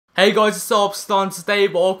Hey guys, it's Stan today,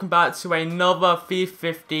 welcome back to another FIFA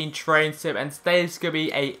 15 training tip, and today is going to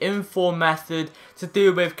be a inform method to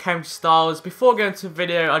do with chemistry styles. Before going to the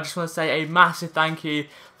video, I just want to say a massive thank you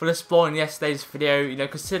for the support in yesterday's video. You know,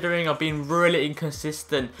 considering I've been really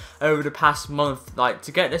inconsistent over the past month, like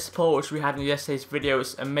to get the support which we had in yesterday's video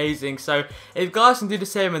is amazing. So if you guys can do the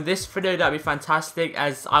same in this video, that'd be fantastic,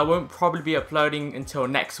 as I won't probably be uploading until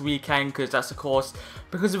next weekend, because that's of course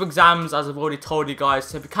because of exams, as I've already told you guys.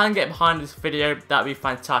 So if you can get behind this video, that'd be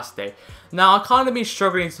fantastic. Now, I've kind of been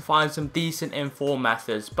struggling to find some decent inform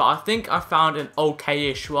methods, but I think I found an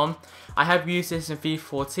okay-ish one. I have used this in FIFA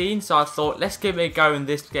 14, so I thought let's give it a go in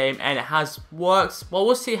this game, and it has worked. Well,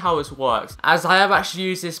 we'll see how it works, as I have actually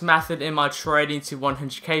used this method in my trading to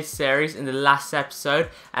 100k series in the last episode,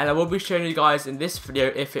 and I will be showing you guys in this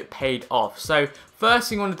video if it paid off. So first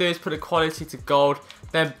thing you want to do is put the quality to gold,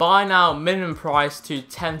 then buy now minimum price to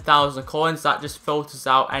 10,000 coins. That just filters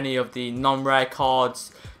out any of the non-rare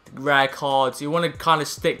cards, rare cards. You want to kind of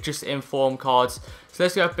stick just inform cards. So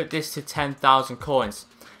let's go put this to 10,000 coins.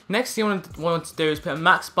 Next thing you want to do is put a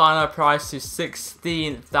max buy now price to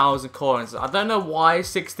 16,000 coins. I don't know why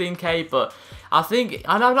 16k, but I think,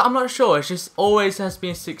 I'm not sure, it's just always has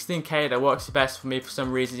been 16k that works the best for me for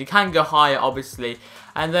some reason. You can go higher obviously.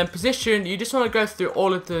 And then position, you just want to go through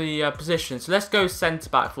all of the positions. So let's go centre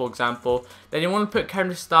back for example. Then you want to put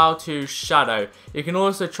chemistry style to shadow. You can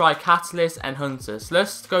also try catalyst and hunter. So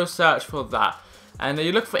let's go search for that. And then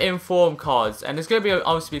you look for inform cards, and there's going to be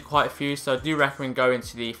obviously quite a few, so I do recommend going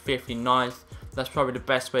to the 59th. That's probably the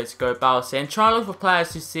best way to go about it. And try and look for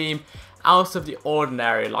players who seem out of the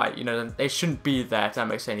ordinary, like, you know, they shouldn't be there, if that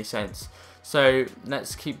makes any sense. So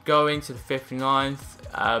let's keep going to the 59th.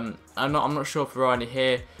 I'm not sure if there are any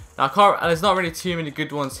here. Now, there's not really too many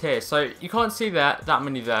good ones here, so you can't see that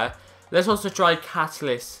many there. Let's also try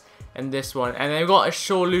catalyst in this one, and then we've got a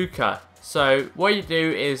Shaw Luca. So what you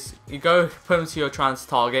do is you go put him to your transfer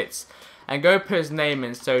targets and go put his name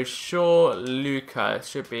in. So Shaw Luca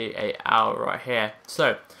should be a L right here.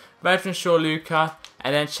 So veteran Shaw Luca,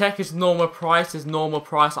 and then check his normal price.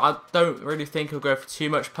 I don't really think he'll go for too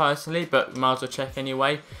much personally, but might as well check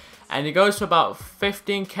anyway. And he goes for about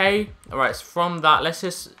 15k. Alright, so from that, let's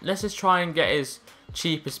just try and get his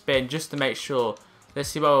cheapest spin just to make sure. Let's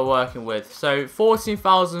see what we're working with. So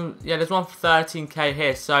 14,000, yeah, there's one for 13k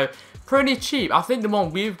here, so pretty cheap. I think the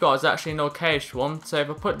one we've got is actually an okayish one. So if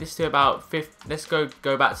I put this to about 50, let's go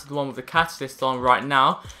back to the one with the catalyst on right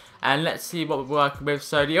now, and let's see what we're working with.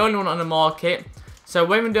 So the only one on the market. So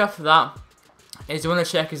what we do after that is you want to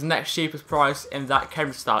check his next cheapest price in that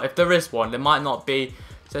chemistry style. If there is one, there might not be.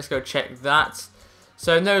 So let's go check that.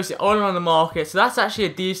 So no, it's the only one on the market. So that's actually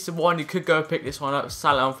a decent one. You could go pick this one up,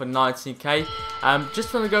 sell it on for 19k.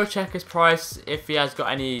 Just want to go check his price if he has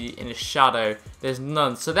got any in his shadow. There's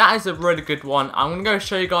none. So that is a really good one. I'm going to go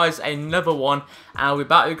show you guys another one, and I'll be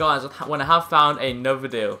back with you guys when I have found another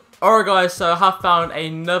deal. Alright guys, so I have found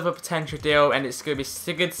another potential deal, and it's going to be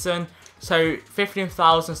Sigurdsson. So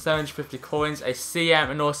 15,750 coins, a CM,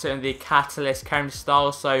 and also in the catalyst chemistry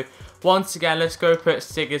style. So once again, let's go put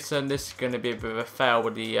Sigurdsson. This is going to be a bit of a fail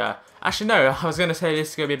with the actually no, I was going to say this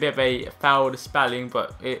is going to be a bit of a fail with the spelling,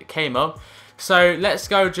 but it came up. So let's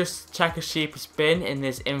go just check a cheapest spin in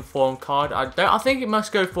this inform card. I think it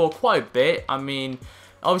must go for quite a bit. I mean,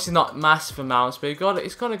 obviously not massive amounts, but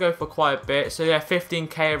it's got to go for quite a bit. So yeah,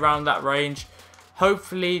 15k around that range.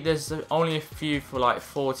 Hopefully there's only a few for like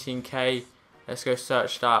 14k. Let's go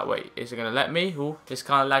search that. Wait, is it going to let me? Ooh, it's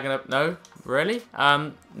kind of lagging up. No, really?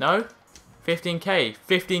 No. 15k.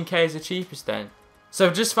 15k is the cheapest then. So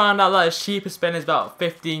I've just found out that his cheapest spin is about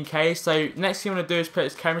 15k. So next thing you want to do is put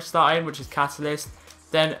his chemistry style in, which is catalyst.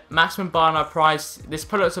 Then maximum buy now price. This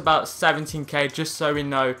put us about 17k, just so we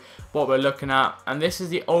know what we're looking at. And this is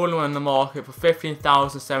the only one on the market for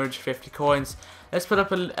 15,750 coins. Let's put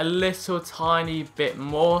up a little tiny bit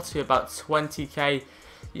more to about 20k.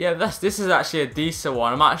 Yeah, this is actually a decent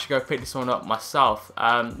one. I might actually go pick this one up myself.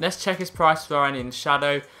 Let's check his price for any in the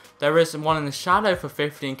shadow. There is one in the shadow for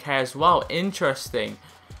 15k as well. Interesting.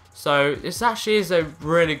 So this actually is a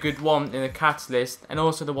really good one in the catalyst, and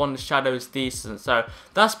also the one in the shadow is decent. So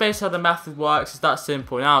that's basically how the method works. It's that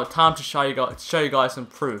simple. Now time to show you guys some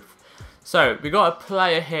proof. So we got a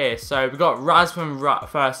player here. So we got Razvan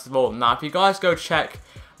first of all. Now if you guys go check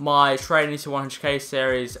my training to 100k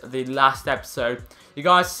series, the last episode, you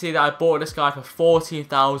guys see that I bought this guy for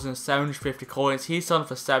 14,750 coins. He's on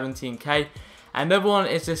for 17k. Another one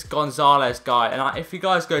is this Gonzalez guy, and if you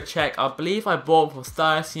guys go check, I believe I bought him for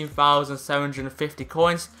 13,750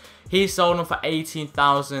 coins. He sold them for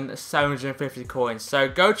 18,750 coins. So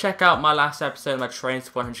go check out my last episode of my Train to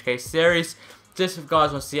 100k series. just if you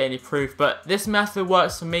guys want to see any proof. But this method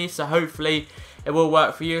works for me, so hopefully it will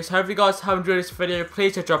work for you. So hopefully you guys have enjoyed this video.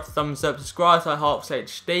 Please drop a thumbs up, subscribe to Harps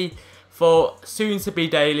HD for soon to be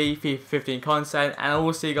daily FIFA 15 content, and I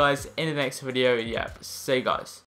will see you guys in the next video. Yeah, see you guys.